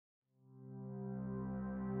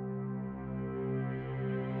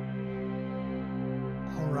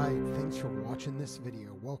right, thanks for watching this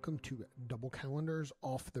video. Welcome to Double Calendars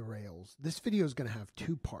Off the Rails. This video is going to have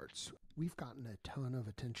two parts. We've gotten a ton of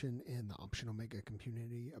attention in the Option Omega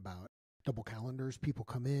community about double calendars. People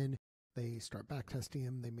come in, they start backtesting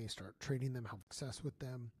them, they may start trading them, have success with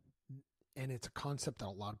them. And it's a concept that a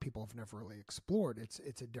lot of people have never really explored. It's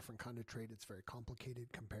a different kind of trade. It's very complicated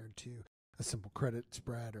compared to a simple credit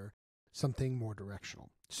spread or something more directional.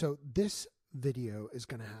 So this video is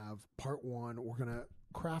going to have part one. We're going to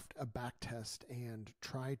craft a backtest and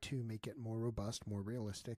try to make it more robust, more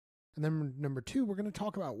realistic. And then number two, we're going to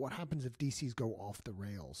talk about what happens if DCs go off the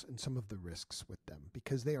rails and some of the risks with them,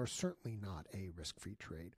 because they are certainly not a risk-free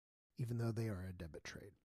trade, even though they are a debit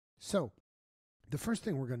trade. So the first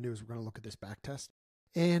thing we're going to do is we're going to look at this backtest,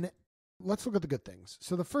 and let's look at the good things.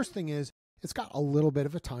 So the first thing is it's got a little bit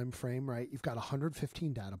of a time frame, right? You've got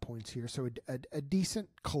 115 data points here, so a decent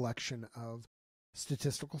collection of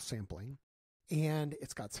statistical sampling, and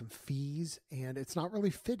it's got some fees, and it's not really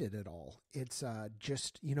fitted at all. It's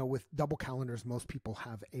just, with double calendars, most people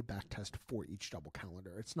have a backtest for each double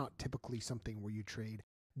calendar. It's not typically something where you trade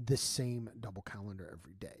the same double calendar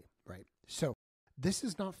every day, right? So this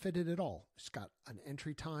is not fitted at all. It's got an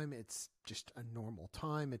entry time. It's just a normal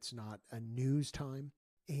time. It's not a news time.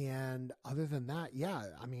 And other than that,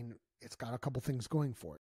 it's got a couple things going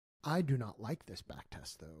for it. I do not like this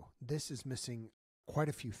backtest though. This is missing quite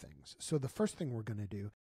a few things. So the first thing we're going to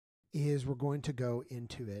do is we're going to go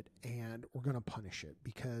into it and we're going to punish it,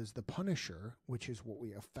 because the punisher, which is what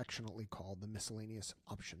we affectionately call the miscellaneous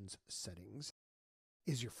options settings,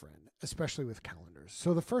 is your friend, especially with calendars.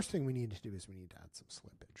 So the first thing we need to do is we need to add some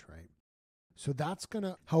slippage, right? So that's going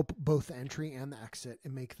to help both the entry and the exit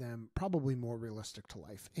and make them probably more realistic to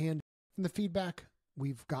life. And from the feedback,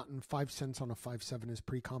 we've gotten 5 cents on a 5.7 is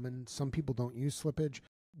pretty common. Some people don't use slippage.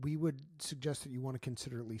 We would suggest that you want to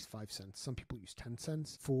consider at least 5 cents. Some people use 10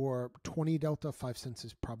 cents. For 20 delta, 5 cents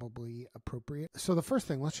is probably appropriate. So the first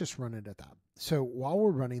thing, let's just run it at that. So while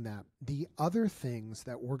we're running that, the other things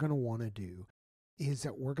that we're going to want to do is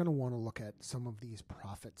that we're going to want to look at some of these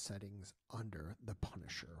profit settings under the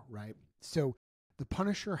punisher, right? So the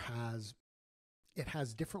punisher has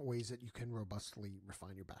different ways that you can robustly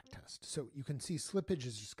refine your backtest. So you can see slippage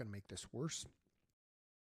is just going to make this worse,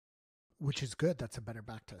 which is good. That's a better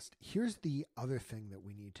backtest. Here's the other thing that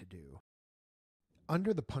we need to do.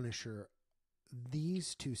 Under the punisher,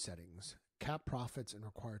 these two settings, cap profits and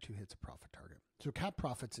require 2 hits of profit target. So cap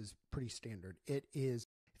profits is pretty standard. It is,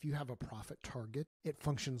 if you have a profit target, it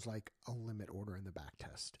functions like a limit order in the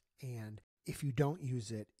backtest. And if you don't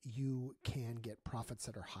use it, you can get profits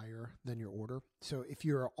that are higher than your order. So if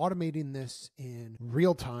you're automating this in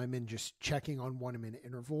real time and just checking on 1 minute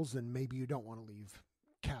intervals, then maybe you don't want to leave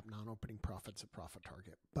cap non-opening profits at profit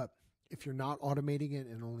target. But if you're not automating it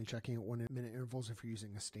and only checking at 1 minute intervals, if you're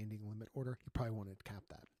using a standing limit order, you probably want to cap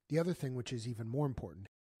that. The other thing, which is even more important,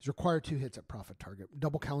 is require 2 hits at profit target.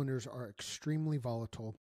 Double calendars are extremely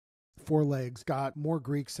volatile. 4 legs, got more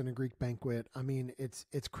Greeks than a Greek banquet. I mean, it's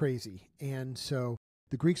crazy. And so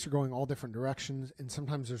the Greeks are going all different directions, and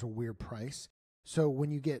sometimes there's a weird price. So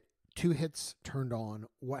when you get 2 hits turned on,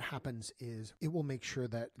 what happens is it will make sure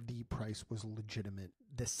that the price was legitimate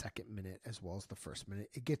the second minute as well as the first minute.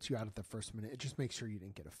 It gets you out of the first minute. It just makes sure you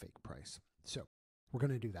didn't get a fake price. So we're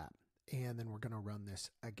going to do that. And then we're going to run this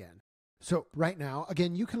again. So right now,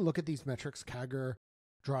 again, you can look at these metrics, CAGR,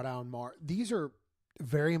 drawdown, MAR. These are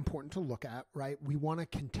very important to look at, right? We want to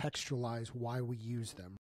contextualize why we use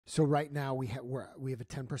them. So right now we have a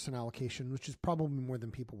 10% allocation, which is probably more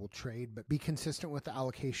than people will trade, but be consistent with the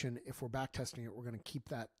allocation. If we're backtesting it, we're going to keep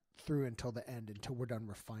that through until the end, until we're done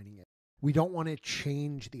refining it. We don't want to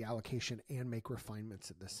change the allocation and make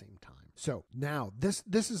refinements at the same time. So now this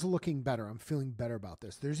is looking better. I'm feeling better about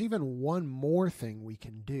this. There's even one more thing we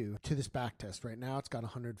can do to this backtest. Right now it's got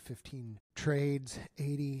 115 trades,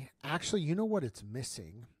 80. Actually, you know what it's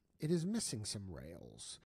missing? It is missing some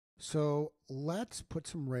rails. So let's put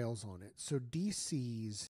some rails on it. So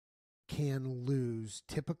DCs can lose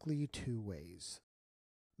typically 2 ways.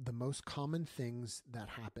 The most common things that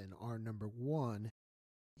happen are, number one,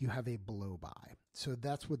 you have a blow by. So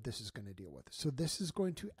that's what this is going to deal with. So this is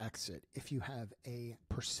going to exit if you have a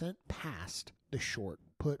 % past the short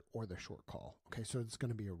put or the short call. Okay, so it's going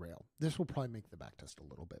to be a rail. This will probably make the backtest a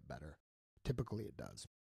little bit better. Typically it does.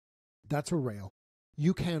 That's a rail.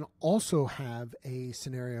 You can also have a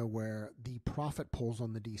scenario where the profit pulls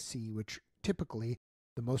on the DC, which typically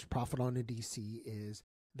the most profit on a DC is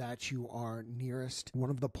that you are nearest one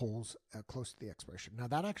of the poles close to the expiration. Now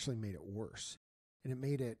that actually made it worse. And it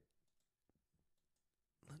made it,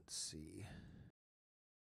 let's see.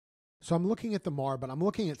 So I'm looking at the MAR, but I'm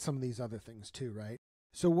looking at some of these other things too, right?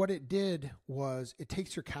 So what it did was it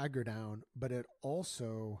takes your CAGR down, but it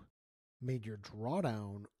also made your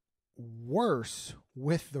drawdown worse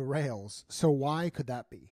with the rails. So why could that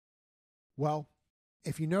be? Well,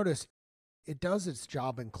 if you notice, it does its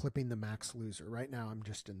job in clipping the max loser. Right now, I'm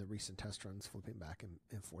just in the recent test runs, flipping back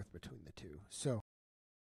and forth between the two. So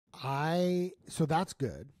that's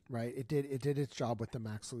good, right? It did its job with the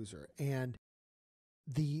max loser, and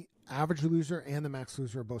the average loser and the max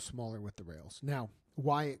loser are both smaller with the rails. Now,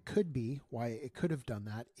 why it could have done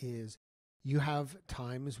that is you have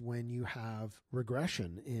times when you have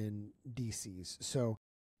regression in DCs. So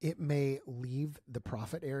it may leave the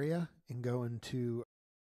profit area and go into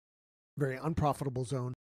very unprofitable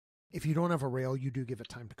zone. If you don't have a rail, you do give it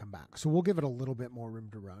time to come back. So we'll give it a little bit more room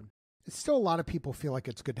to run. It's still a lot of people feel like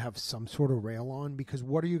it's good to have some sort of rail on, because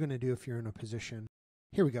what are you going to do if you're in a position?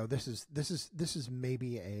 Here we go. This is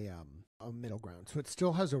maybe a middle ground. So it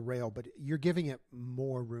still has a rail, but you're giving it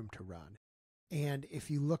more room to run. And if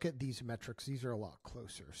you look at these metrics, these are a lot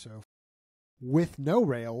closer. So with no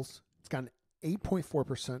rails, it's got an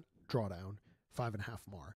 8.4% drawdown, 5.5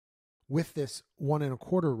 MAR. With this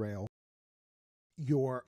 1.25 rail,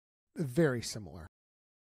 you're very similar.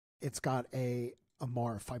 It's got a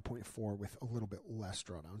MAR of 5.4 with a little bit less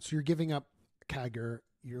drawdown. So you're giving up CAGR,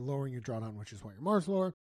 you're lowering your drawdown, which is why your MAR is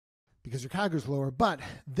lower, because your CAGR is lower. But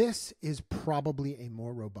this is probably a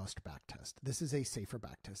more robust backtest. This is a safer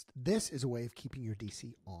backtest. This is a way of keeping your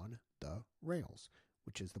DC on the rails,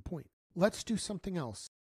 which is the point. Let's do something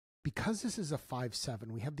else. Because this is a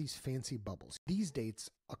 5/7, we have these fancy bubbles. These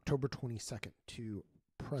dates, October 22nd to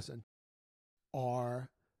present,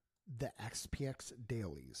 are the SPX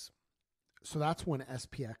dailies. So that's when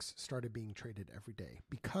SPX started being traded every day.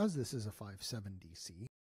 Because this is a 5/7 DC,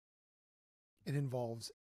 it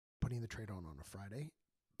involves putting the trade on a Friday,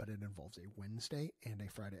 but it involves a Wednesday and a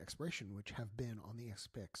Friday expiration, which have been on the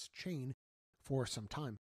SPX chain for some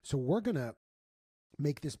time. So we're going to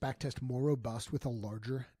make this backtest more robust with a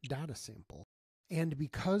larger data sample. And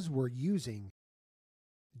because we're using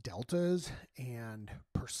deltas and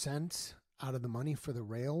percents out of the money for the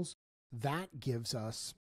rails, that gives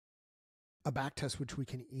us a backtest which we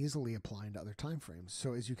can easily apply into other time frames.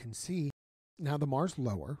 So as you can see, now the MAR's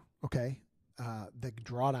lower, okay? The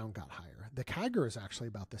drawdown got higher. The CAGR is actually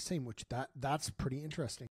about the same, which that's pretty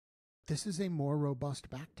interesting. This is a more robust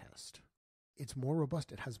backtest. It's more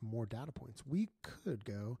robust. It has more data points. We could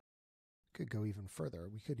go even further.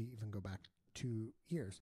 We could even go back 2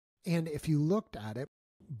 years. And if you looked at it,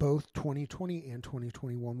 both 2020 and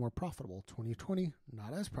 2021 were profitable. 2020,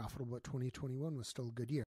 not as profitable, but 2021 was still a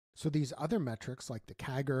good year. So these other metrics like the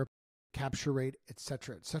CAGR, capture rate, et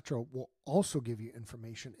cetera, will also give you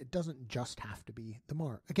information. It doesn't just have to be the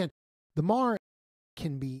MAR. Again, the MAR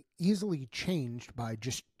can be easily changed by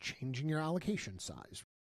just changing your allocation size.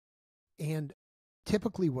 And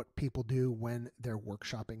typically what people do when they're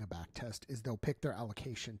workshopping a backtest is they'll pick their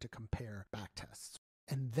allocation to compare backtests.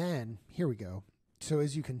 And then, here we go. So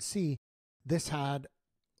as you can see, this had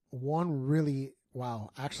one really,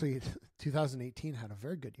 actually 2018 had a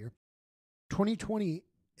very good year. 2020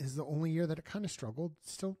 is the only year that it kind of struggled,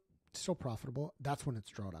 still profitable. That's when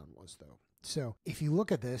its drawdown was, though. So if you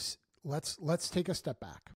look at this, let's take a step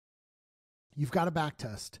back. You've got a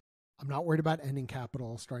backtest. I'm not worried about ending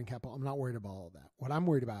capital, starting capital. I'm not worried about all of that. What I'm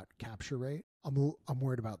worried about, capture rate. I'm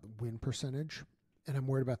worried about the win percentage, and I'm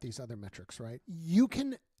worried about these other metrics, right? You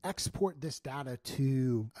can export this data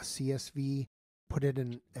to a CSV, put it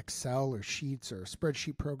in Excel or Sheets or a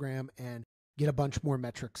spreadsheet program, and get a bunch more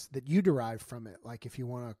metrics that you derive from it. Like if you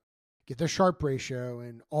want to get the Sharpe ratio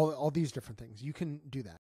and all these different things, you can do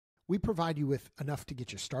that. We provide you with enough to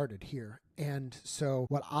get you started here. And so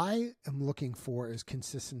what I am looking for is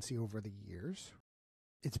consistency over the years.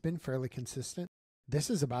 It's been fairly consistent. This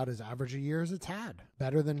is about as average a year as it's had.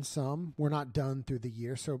 Better than some. We're not done through the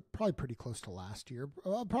year, so probably pretty close to last year.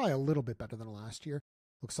 Probably a little bit better than last year.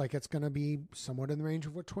 Looks like it's going to be somewhat in the range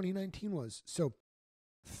of what 2019 was. So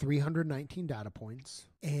 319 data points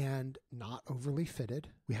and not overly fitted.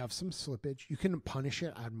 We have some slippage. You can punish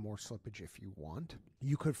it, add more slippage if you want.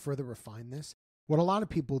 You could further refine this. What a lot of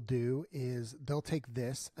people do is they'll take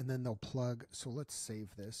this and then they'll plug. So let's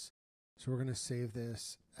save this. So we're going to save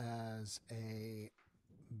this as a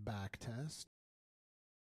backtest.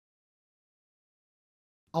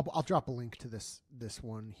 I'll drop a link to this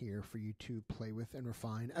one here for you to play with and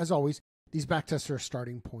refine. As always, these backtests are a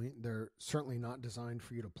starting point. They're certainly not designed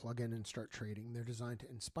for you to plug in and start trading. They're designed to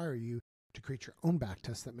inspire you to create your own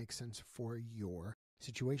backtest that makes sense for your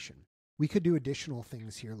situation. We could do additional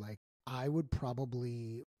things here, like I would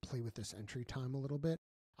probably play with this entry time a little bit.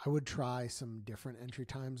 I would try some different entry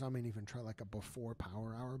times. I might even try like a before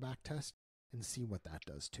power hour backtest and see what that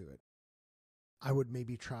does to it. I would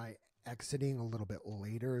maybe try exiting a little bit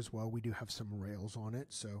later as well. We do have some rails on it,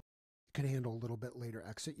 so you can handle a little bit later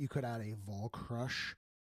exit. You could add a vol crush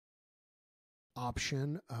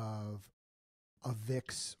option of a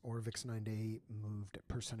VIX or VIX 9-day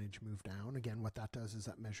percentage move down. Again, what that does is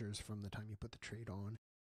that measures from the time you put the trade on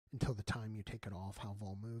until the time you take it off, how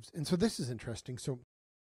vol moves. And so this is interesting. So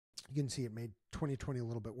you can see it made 2020 a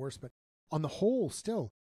little bit worse, but on the whole,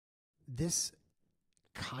 still, this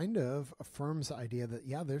kind of affirms the idea that,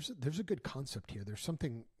 yeah, there's a good concept here. There's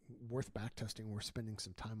something worth backtesting, worth spending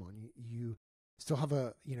some time on. You still have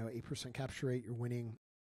a 8% capture rate. You're winning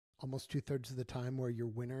almost 2/3 of the time, where your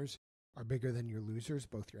winners are bigger than your losers,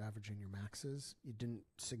 both your average and your maxes. You didn't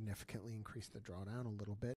significantly increase the drawdown, a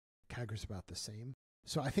little bit. CAGR's about the same.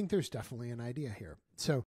 So I think there's definitely an idea here.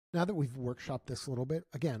 So now that we've workshopped this a little bit,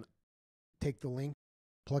 again, take the link,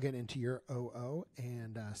 plug it into your OO,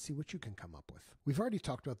 and see what you can come up with. We've already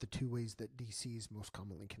talked about the two ways that DCs most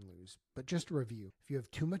commonly can lose, but just to review, if you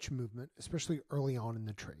have too much movement, especially early on in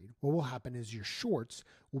the trade, what will happen is your shorts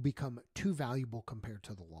will become too valuable compared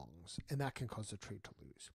to the longs, and that can cause the trade to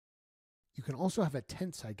lose. You can also have a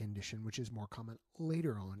tent side condition, which is more common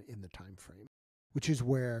later on in the time frame, which is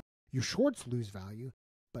where your shorts lose value,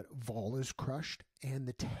 but vol is crushed and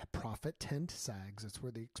the profit tent sags. That's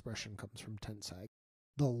where the expression comes from, tent sag.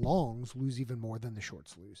 The longs lose even more than the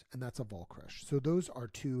shorts lose, and that's a vol crush. So those are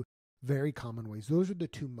two very common ways. Those are the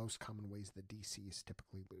two most common ways that DCs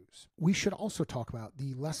typically lose. We should also talk about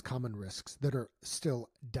the less common risks that are still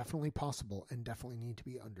definitely possible and definitely need to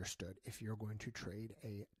be understood if you're going to trade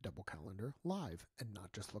a double calendar live and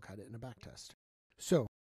not just look at it in a backtest. So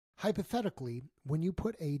hypothetically, when you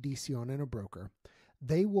put a DC on in a broker,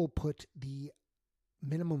 they will put the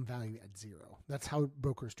minimum value at 0. That's how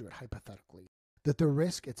brokers do it hypothetically. That the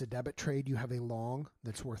risk, it's a debit trade, you have a long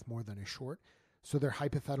that's worth more than a short, so their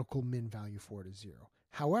hypothetical min value for it is 0.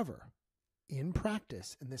 However, in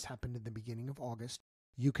practice, and this happened in the beginning of August,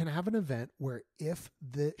 you can have an event where if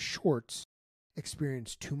the shorts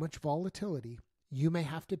experience too much volatility, you may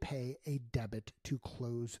have to pay a debit to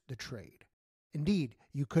close the trade. Indeed,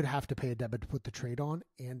 you could have to pay a debit to put the trade on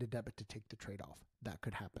and a debit to take the trade off. That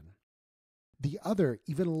could happen. The other,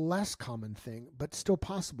 even less common thing, but still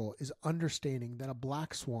possible, is understanding that a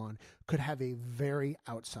black swan could have a very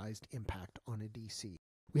outsized impact on a DC.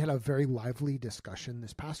 We had a very lively discussion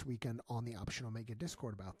this past weekend on the Option Omega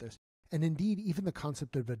Discord about this, and indeed, even the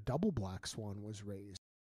concept of a double black swan was raised,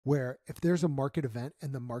 where if there's a market event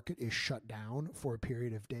and the market is shut down for a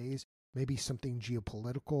period of days, maybe something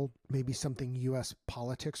geopolitical, maybe something U.S.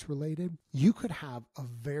 politics related, you could have a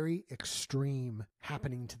very extreme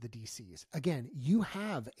happening to the DCs. Again, you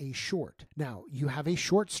have a short. Now, you have a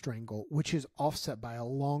short strangle, which is offset by a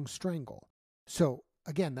long strangle. So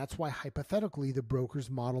again, that's why hypothetically the brokers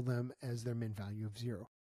model them as their min value of 0.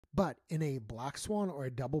 But in a black swan or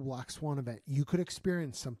a double black swan event, you could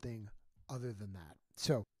experience something other than that.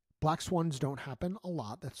 So black swans don't happen a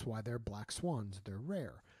lot. That's why they're black swans. They're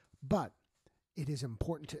rare. But it is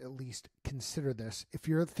important to at least consider this. If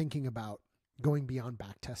you're thinking about going beyond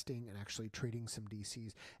backtesting and actually trading some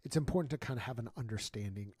DCs, it's important to kind of have an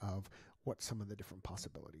understanding of what some of the different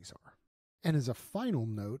possibilities are. And as a final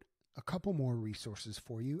note, a couple more resources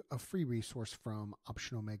for you. A free resource from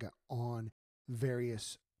Option Omega on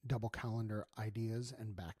various double calendar ideas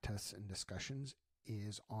and backtests and discussions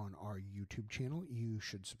is on our YouTube channel. You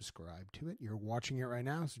should subscribe to it. You're watching it right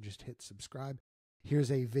now, so just hit subscribe.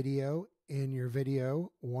 Here's a video in your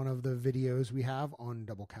video, one of the videos we have on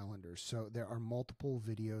double calendars. So there are multiple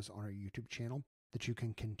videos on our YouTube channel that you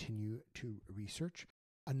can continue to research.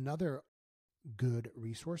 Another good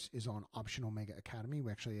resource is on Option Omega Academy.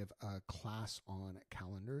 We actually have a class on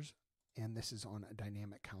calendars, and this is on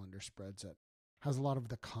dynamic calendar spreads that has a lot of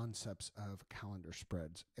the concepts of calendar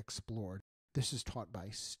spreads explored. This is taught by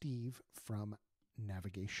Steve from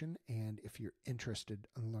Navigation, and if you're interested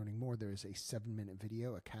in learning more, there is a 7-minute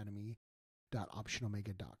video,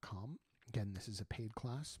 academy.optionomega.com. Again, this is a paid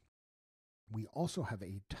class. We also have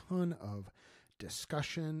a ton of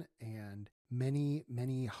discussion and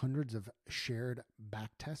many hundreds of shared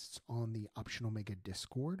backtests on the Option Omega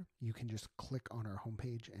Discord. You can just click on our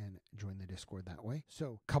homepage and join the Discord that way.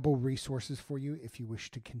 So a couple resources for you if you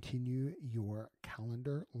wish to continue your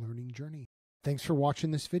calendar learning journey. Thanks for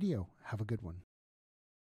watching this video. Have a good one.